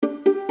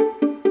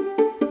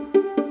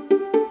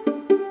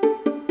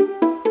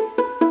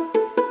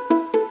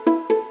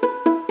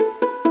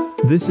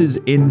This is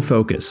In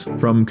Focus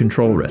from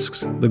Control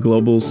Risks, the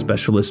global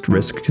specialist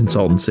risk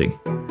consultancy.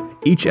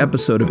 Each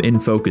episode of In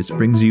Focus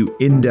brings you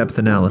in-depth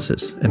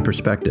analysis and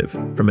perspective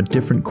from a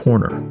different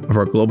corner of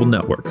our global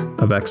network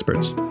of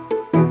experts.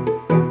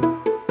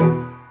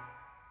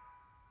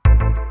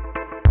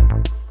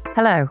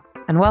 Hello,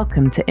 and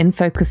welcome to In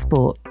Focus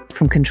Sport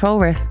from Control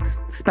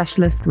Risks,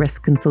 specialist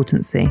risk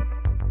consultancy.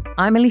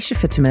 I'm Alicia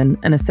Fitterman,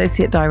 an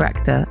Associate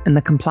Director in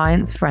the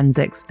Compliance,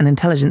 Forensics and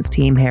Intelligence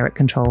team here at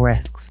Control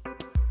Risks.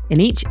 In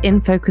each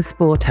In Focus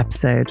Sport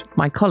episode,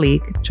 my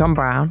colleague, John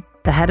Brown,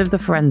 the head of the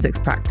forensics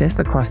practice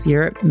across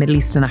Europe, Middle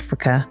East and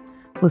Africa,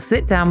 will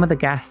sit down with a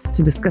guest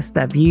to discuss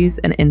their views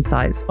and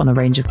insights on a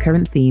range of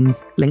current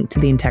themes linked to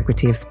the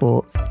integrity of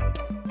sports.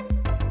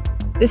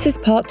 This is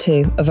part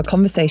 2 of a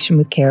conversation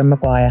with Kieran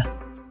Maguire.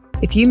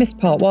 If you missed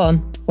part 1,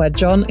 where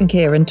John and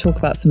Kieran talk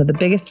about some of the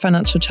biggest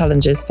financial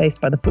challenges faced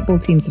by the football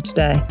teams of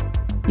today,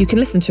 you can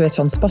listen to it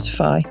on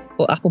Spotify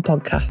or Apple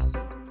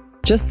Podcasts.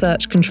 Just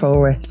search Control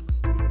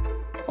Risks.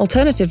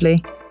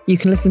 Alternatively, you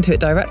can listen to it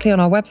directly on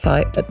our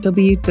website at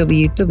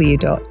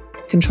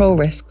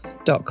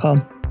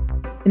www.controlrisks.com.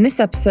 In this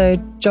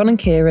episode, John and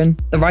Kieran,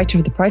 the writer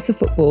of The Price of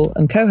Football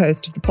and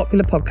co-host of the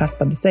popular podcast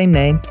by the same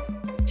name,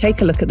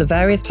 take a look at the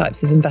various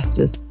types of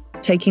investors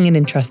taking an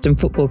interest in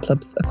football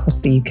clubs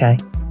across the UK.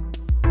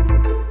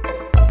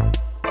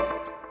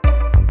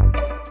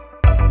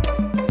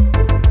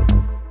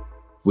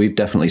 We've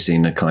definitely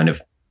seen a kind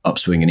of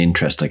upswing in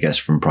interest, I guess,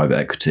 from private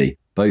equity,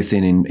 both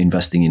in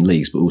investing in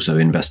leagues, but also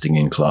investing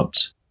in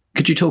clubs.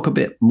 Could you talk a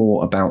bit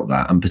more about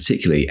that? And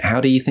particularly, how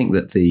do you think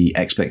that the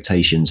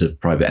expectations of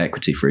private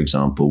equity, for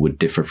example, would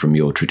differ from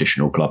your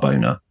traditional club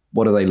owner?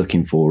 What are they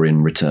looking for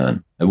in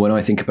return? And when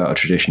I think about a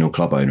traditional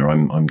club owner,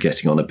 I'm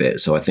getting on a bit.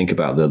 So I think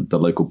about the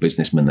local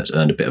businessman that's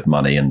earned a bit of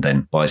money and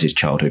then buys his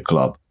childhood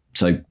club.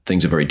 So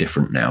things are very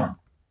different now.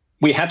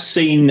 We have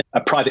seen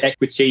a private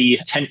equity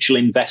potential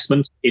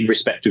investment in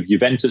respect of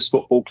Juventus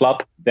Football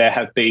Club. There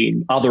have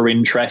been other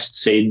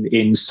interests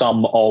in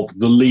some of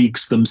the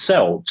leagues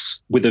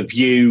themselves with a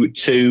view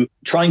to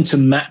trying to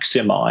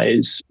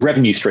maximise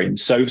revenue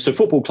streams. So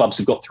football clubs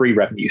have got 3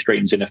 revenue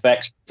streams in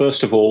effect.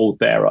 First of all,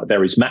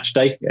 there is match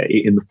day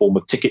in the form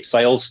of ticket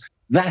sales.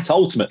 That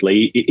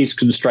ultimately is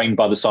constrained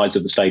by the size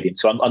of the stadium.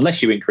 So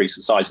unless you increase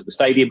the size of the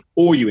stadium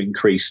or you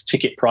increase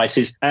ticket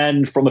prices,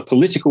 and from a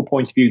political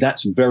point of view,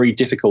 that's very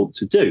difficult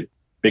to do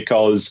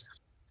because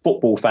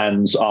football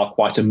fans are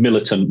quite a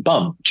militant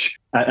bunch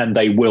and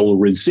they will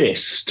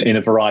resist in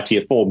a variety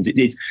of forms.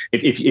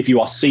 If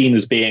you are seen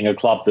as being a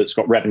club that's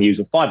got revenues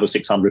of £500 or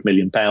 £600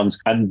 million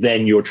and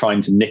then you're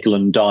trying to nickel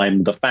and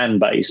dime the fan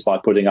base by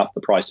putting up the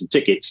price of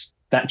tickets,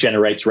 that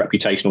generates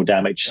reputational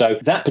damage. So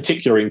that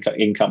particular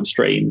income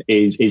stream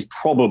is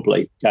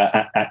probably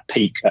at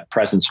peak at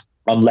present,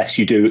 unless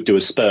you do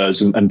a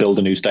Spurs and build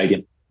a new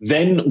stadium.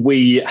 Then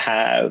we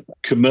have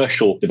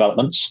commercial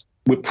developments.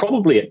 We're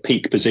probably at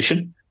peak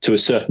position to a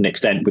certain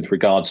extent with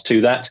regards to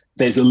that.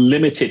 There's a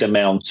limited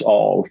amount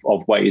of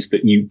ways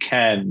that you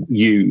can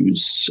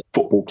use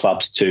football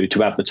clubs to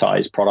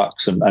advertise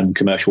products and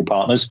commercial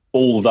partners,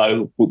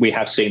 although we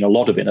have seen a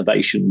lot of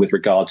innovation with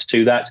regards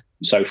to that.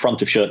 So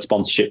front of shirt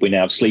sponsorship, we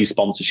now have sleeve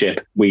sponsorship,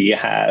 we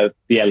have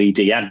the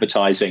LED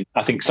advertising.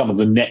 I think some of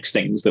the next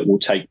things that will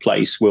take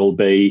place will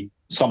be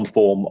some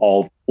form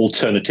of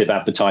alternative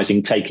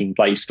advertising taking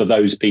place for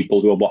those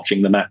people who are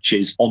watching the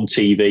matches on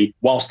TV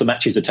whilst the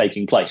matches are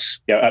taking place.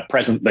 At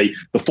present, the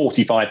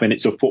 45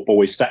 minutes of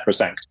football is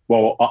sacrosanct.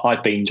 Well,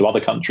 I've been to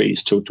other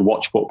countries to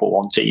watch football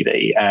on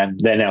TV, and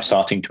they're now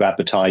starting to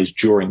advertise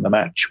during the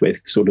match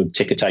with sort of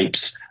ticker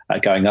tapes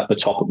going at the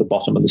top and the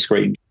bottom of the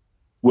screen.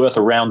 Worth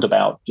around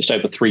about just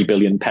over £3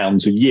 billion a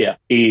year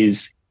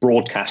is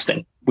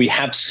broadcasting. We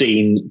have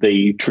seen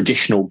the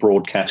traditional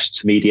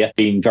broadcast media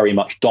being very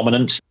much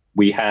dominant.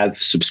 We have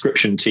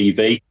subscription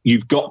TV.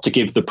 You've got to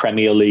give the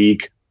Premier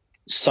League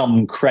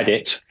some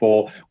credit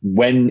for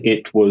when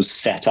it was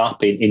set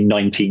up in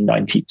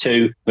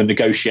 1992. The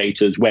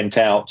negotiators went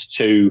out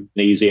to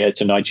Indonesia,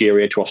 to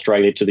Nigeria, to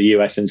Australia, to the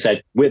US and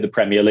said, we're the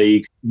Premier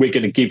League. We're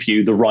going to give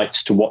you the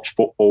rights to watch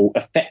football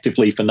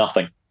effectively for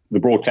nothing. The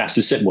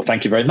broadcasters said, well,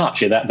 thank you very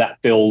much. That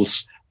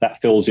fills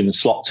in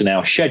slots in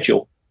our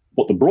schedule.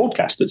 What the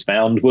broadcasters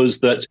found was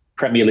that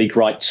Premier League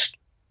rights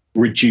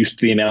reduced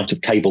the amount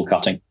of cable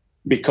cutting,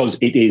 because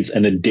it is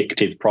an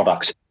addictive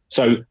product.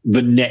 So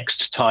the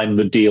next time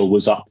the deal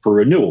was up for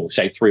renewal,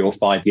 say 3 or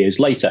 5 years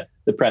later,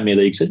 the Premier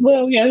League said,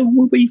 well, yeah,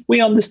 we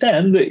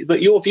understand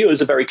that your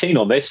viewers are very keen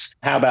on this.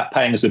 How about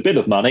paying us a bit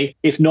of money?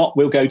 If not,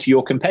 we'll go to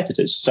your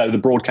competitors. So the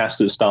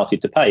broadcasters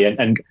started to pay.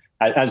 And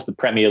as the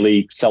Premier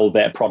League sold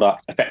their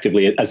product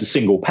effectively as a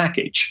single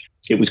package,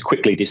 it was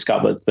quickly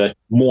discovered that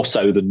more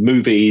so than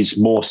movies,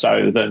 more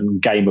so than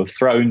Game of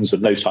Thrones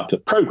and those types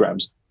of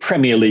programs,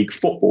 Premier League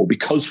football,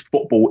 because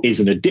football is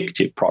an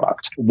addictive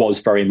product,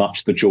 was very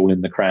much the jewel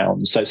in the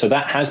crown. So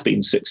that has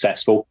been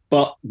successful.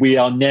 But we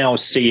are now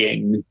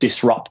seeing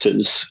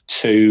disruptors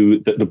to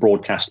the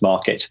broadcast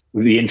market.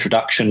 The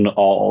introduction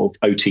of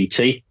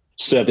OTT.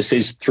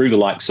 services through the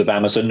likes of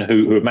Amazon,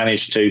 who have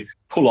managed to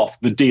pull off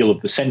the deal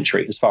of the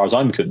century, as far as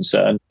I'm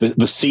concerned.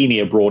 The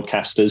senior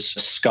broadcasters,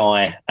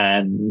 Sky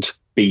and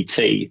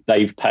BT,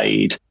 they've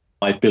paid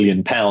 £5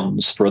 billion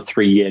for a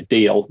 3-year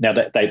deal. Now,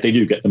 they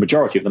do get the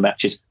majority of the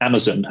matches.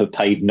 Amazon have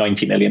paid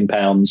 £90 million,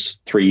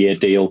 3-year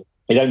deal.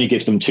 It only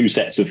gives them 2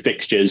 sets of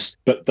fixtures,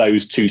 but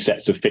those 2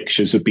 sets of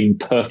fixtures have been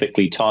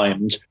perfectly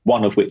timed,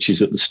 one of which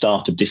is at the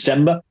start of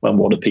December. When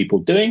what are people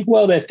doing?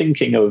 Well, they're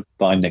thinking of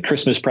buying their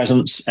Christmas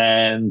presents,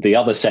 and the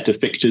other set of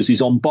fixtures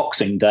is on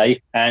Boxing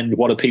Day. And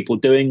what are people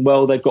doing?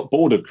 Well, they've got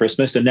bored of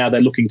Christmas and now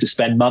they're looking to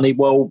spend money.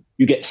 Well,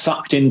 you get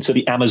sucked into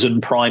the Amazon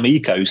Prime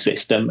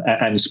ecosystem.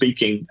 And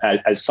speaking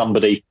as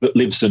somebody that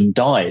lives and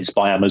dies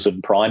by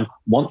Amazon Prime,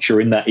 once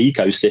you're in that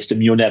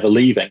ecosystem, you're never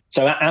leaving.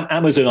 So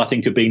Amazon, I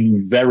think, have been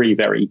very,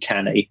 very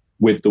canny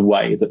with the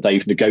way that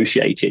they've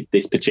negotiated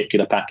this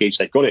particular package.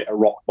 They've got it at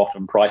rock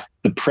bottom price.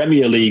 The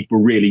Premier League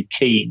were really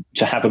keen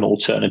to have an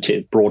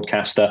alternative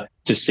broadcaster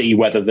to see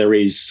whether there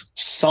is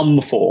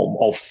some form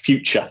of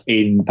future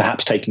in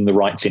perhaps taking the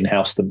rights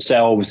in-house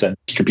themselves and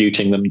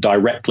distributing them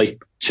directly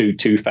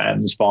to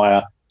fans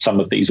via some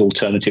of these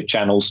alternative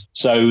channels.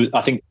 So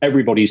I think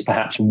everybody's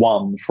perhaps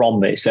won from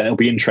this, and it'll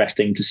be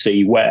interesting to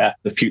see where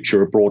the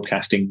future of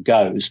broadcasting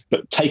goes.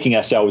 But taking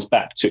ourselves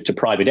back to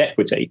private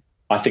equity,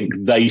 I think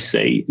they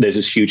see there's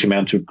a huge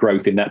amount of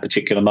growth in that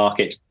particular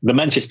market. The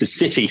Manchester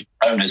City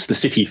owners, the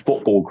City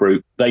Football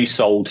Group, they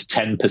sold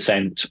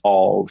 10%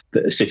 of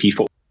the City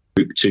Football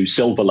Group to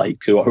Silver Lake,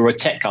 who are a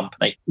tech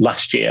company,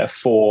 last year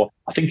for,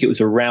 I think it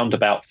was around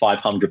about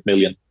 500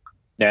 million.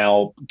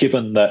 Now,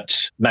 given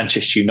that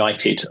Manchester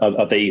United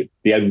are the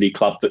only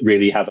club that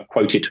really have a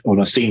quoted on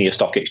a senior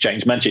stock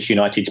exchange, Manchester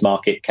United's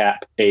market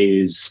cap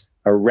is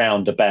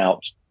around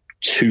about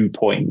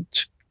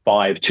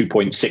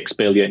 2.6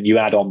 billion. You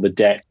add on the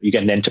debt, you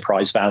get an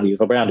enterprise value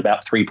of around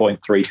about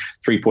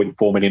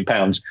 3.4 million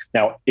pounds.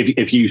 Now,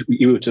 if you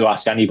were to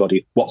ask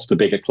anybody, what's the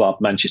bigger club,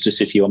 Manchester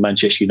City or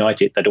Manchester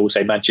United, they'd all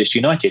say Manchester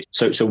United.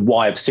 So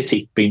why have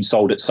City been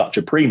sold at such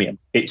a premium?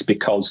 It's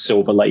because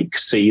Silver Lake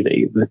see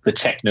the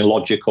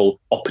technological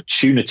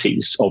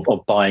opportunities of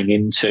buying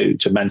into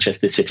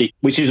Manchester City,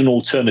 which is an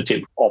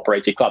alternative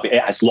operated club.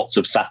 It has lots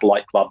of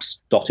satellite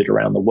clubs dotted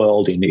around the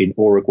world in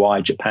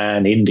Uruguay,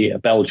 Japan, India,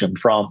 Belgium,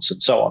 France,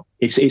 and so on.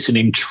 It's an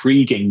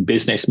intriguing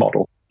business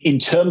model. In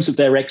terms of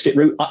their exit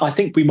route, I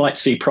think we might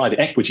see private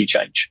equity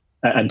change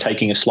and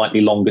taking a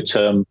slightly longer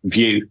term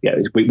view.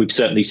 We've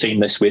certainly seen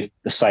this with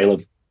the sale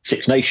of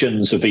Six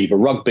Nations, Aviva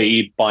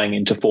Rugby, buying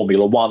into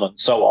Formula One and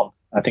so on.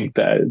 I think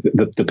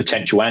the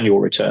potential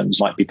annual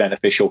returns might be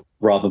beneficial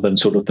rather than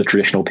sort of the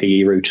traditional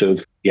PE route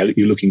of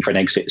you're looking for an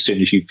exit as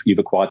soon as you've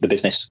acquired the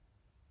business.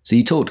 So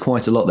you talked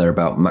quite a lot there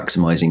about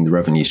maximising the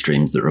revenue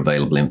streams that are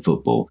available in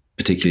football,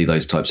 particularly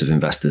those types of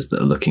investors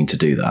that are looking to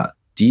do that.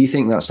 Do you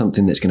think that's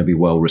something that's going to be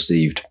well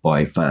received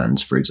by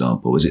fans, for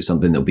example? Is it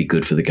something that will be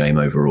good for the game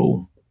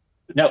overall?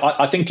 No,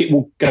 I think it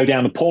will go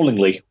down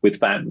appallingly with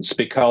fans,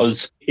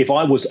 because if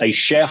I was a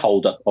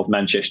shareholder of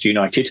Manchester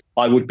United,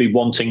 I would be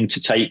wanting to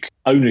take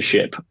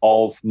ownership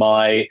of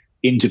my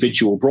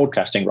individual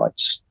broadcasting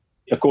rights.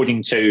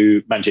 According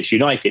to Manchester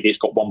United, it's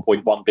got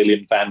 1.1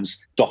 billion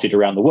fans dotted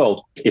around the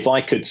world. If I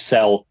could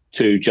sell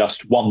to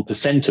just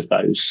 1% of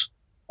those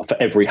for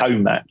every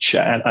home match,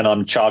 and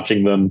I'm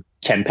charging them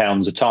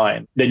 £10 a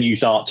time, then you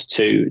start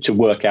to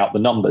work out the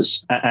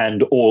numbers.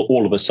 And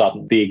all of a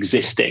sudden, the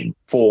existing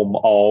form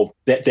of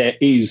that there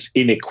is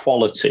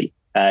inequality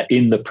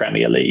in the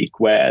Premier League,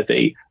 where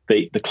the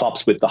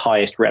clubs with the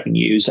highest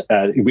revenues,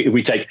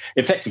 we take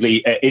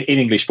effectively in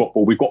English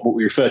football, we've got what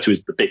we refer to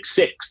as the Big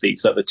Six.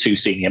 These are the 2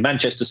 senior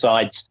Manchester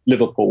sides,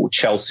 Liverpool,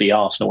 Chelsea,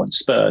 Arsenal and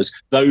Spurs.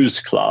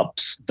 Those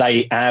clubs,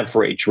 they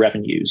average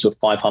revenues of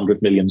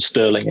 500 million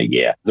sterling a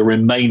year. The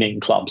remaining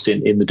clubs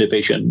in the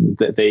division,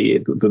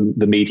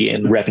 the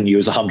median revenue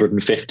is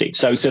 150.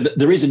 So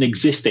there is an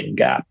existing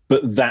gap,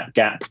 but that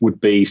gap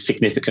would be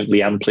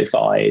significantly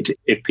amplified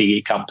if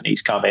PE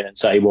companies come in and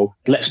say, well,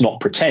 let's not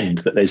pretend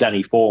that there's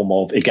any form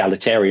of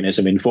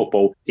egalitarianism in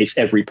football. It's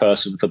every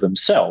person for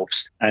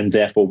themselves, and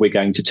therefore we're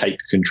going to take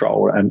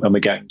control and we're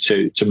going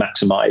to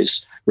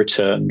maximise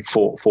return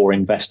for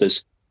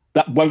investors.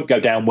 That won't go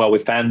down well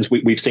with fans.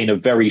 We've seen a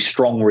very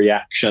strong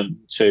reaction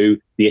to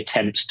the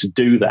attempts to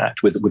do that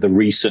with a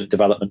recent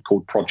development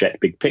called Project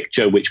Big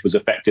Picture, which was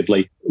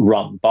effectively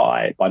run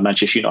by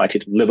Manchester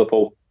United and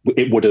Liverpool.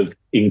 It would have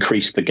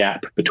increased the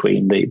gap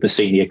between the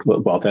senior,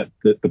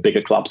 the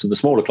bigger clubs and the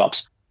smaller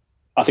clubs.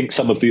 I think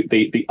some of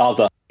the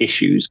other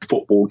issues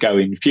football go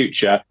in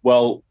future,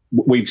 well,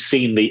 we've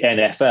seen the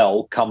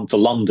NFL come to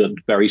London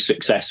very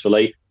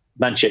successfully.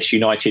 Manchester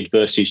United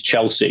versus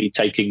Chelsea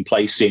taking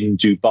place in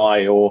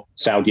Dubai or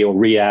Saudi or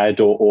Riyadh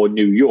or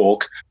New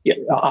York.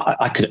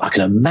 I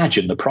can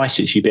imagine the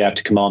prices you'd be able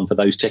to command for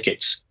those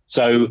tickets.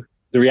 So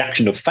the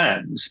reaction of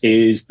fans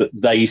is that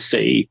they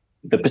see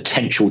the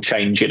potential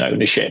change in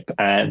ownership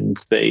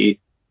and the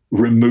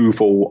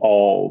removal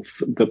of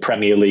the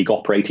Premier League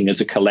operating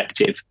as a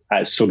collective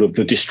as sort of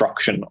the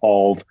destruction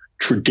of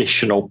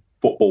traditional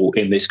football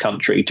in this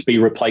country to be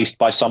replaced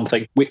by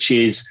something which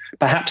is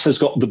perhaps has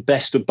got the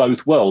best of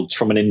both worlds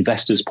from an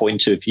investor's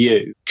point of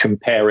view,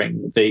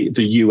 comparing the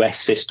US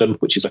system,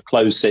 which is a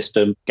closed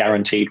system,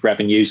 guaranteed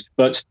revenues.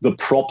 But the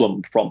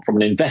problem from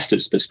an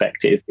investor's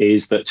perspective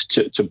is that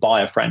to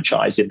buy a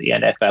franchise in the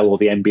NFL or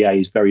the NBA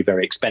is very,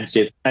 very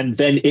expensive. And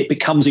then it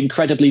becomes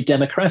incredibly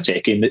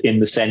democratic in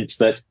the sense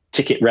that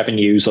ticket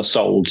revenues are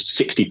sold,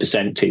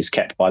 60% is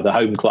kept by the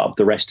home club,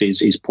 the rest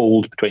is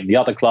pooled between the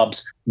other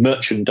clubs.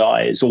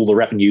 Merchandise, all the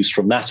revenues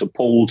from that are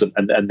pooled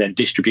and then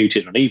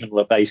distributed on an even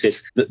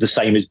basis. The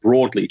same is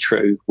broadly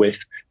true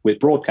with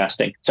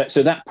broadcasting.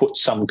 So that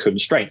puts some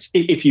constraints.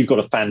 If you've got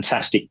a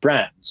fantastic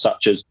brand,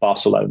 such as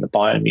Barcelona,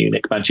 Bayern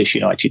Munich, Manchester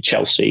United,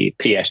 Chelsea,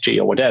 PSG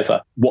or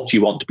whatever, what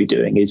you want to be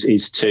doing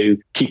is to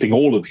keeping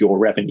all of your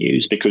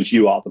revenues because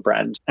you are the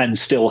brand and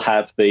still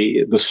have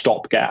the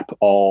stopgap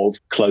of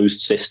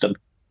closed system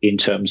in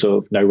terms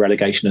of no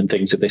relegation and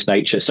things of this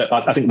nature. So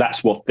I think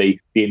that's what the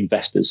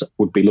investors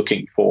would be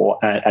looking for,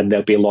 and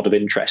there'll be a lot of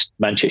interest.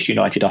 Manchester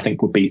United, I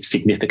think, would be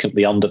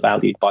significantly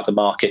undervalued by the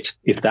market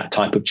if that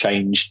type of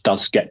change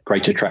does get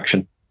greater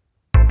traction.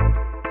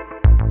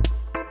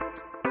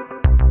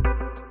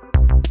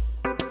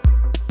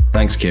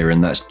 Thanks, Kieran.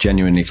 That's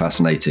genuinely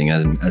fascinating.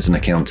 And as an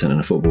accountant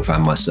and a football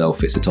fan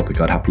myself, it's a topic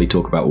I'd happily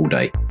talk about all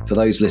day. For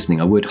those listening,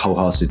 I would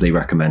wholeheartedly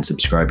recommend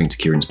subscribing to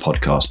Kieran's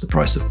podcast, The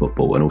Price of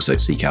Football, and also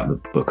seek out the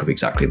book of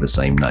exactly the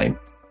same name.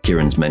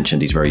 Kieran's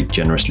mentioned he's very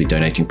generously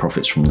donating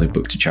profits from the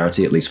book to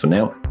charity, at least for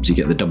now. So you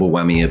get the double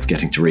whammy of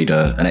getting to read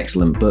an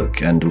excellent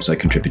book and also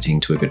contributing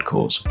to a good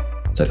cause.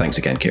 So thanks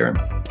again, Kieran.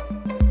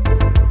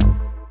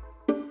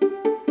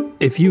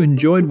 If you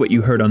enjoyed what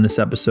you heard on this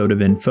episode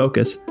of In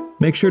Focus,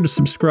 make sure to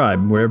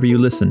subscribe wherever you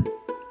listen.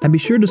 And be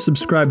sure to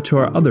subscribe to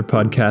our other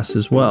podcasts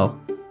as well,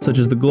 such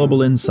as The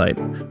Global Insight,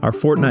 our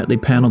fortnightly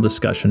panel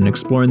discussion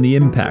exploring the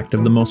impact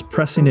of the most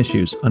pressing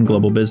issues on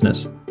global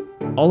business.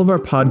 All of our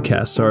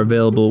podcasts are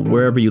available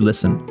wherever you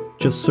listen.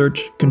 Just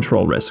search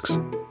Control Risks.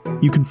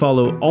 You can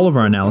follow all of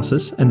our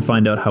analysis and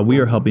find out how we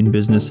are helping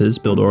businesses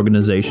build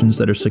organizations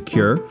that are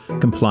secure,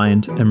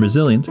 compliant, and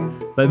resilient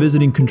by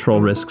visiting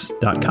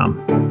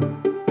controlrisks.com.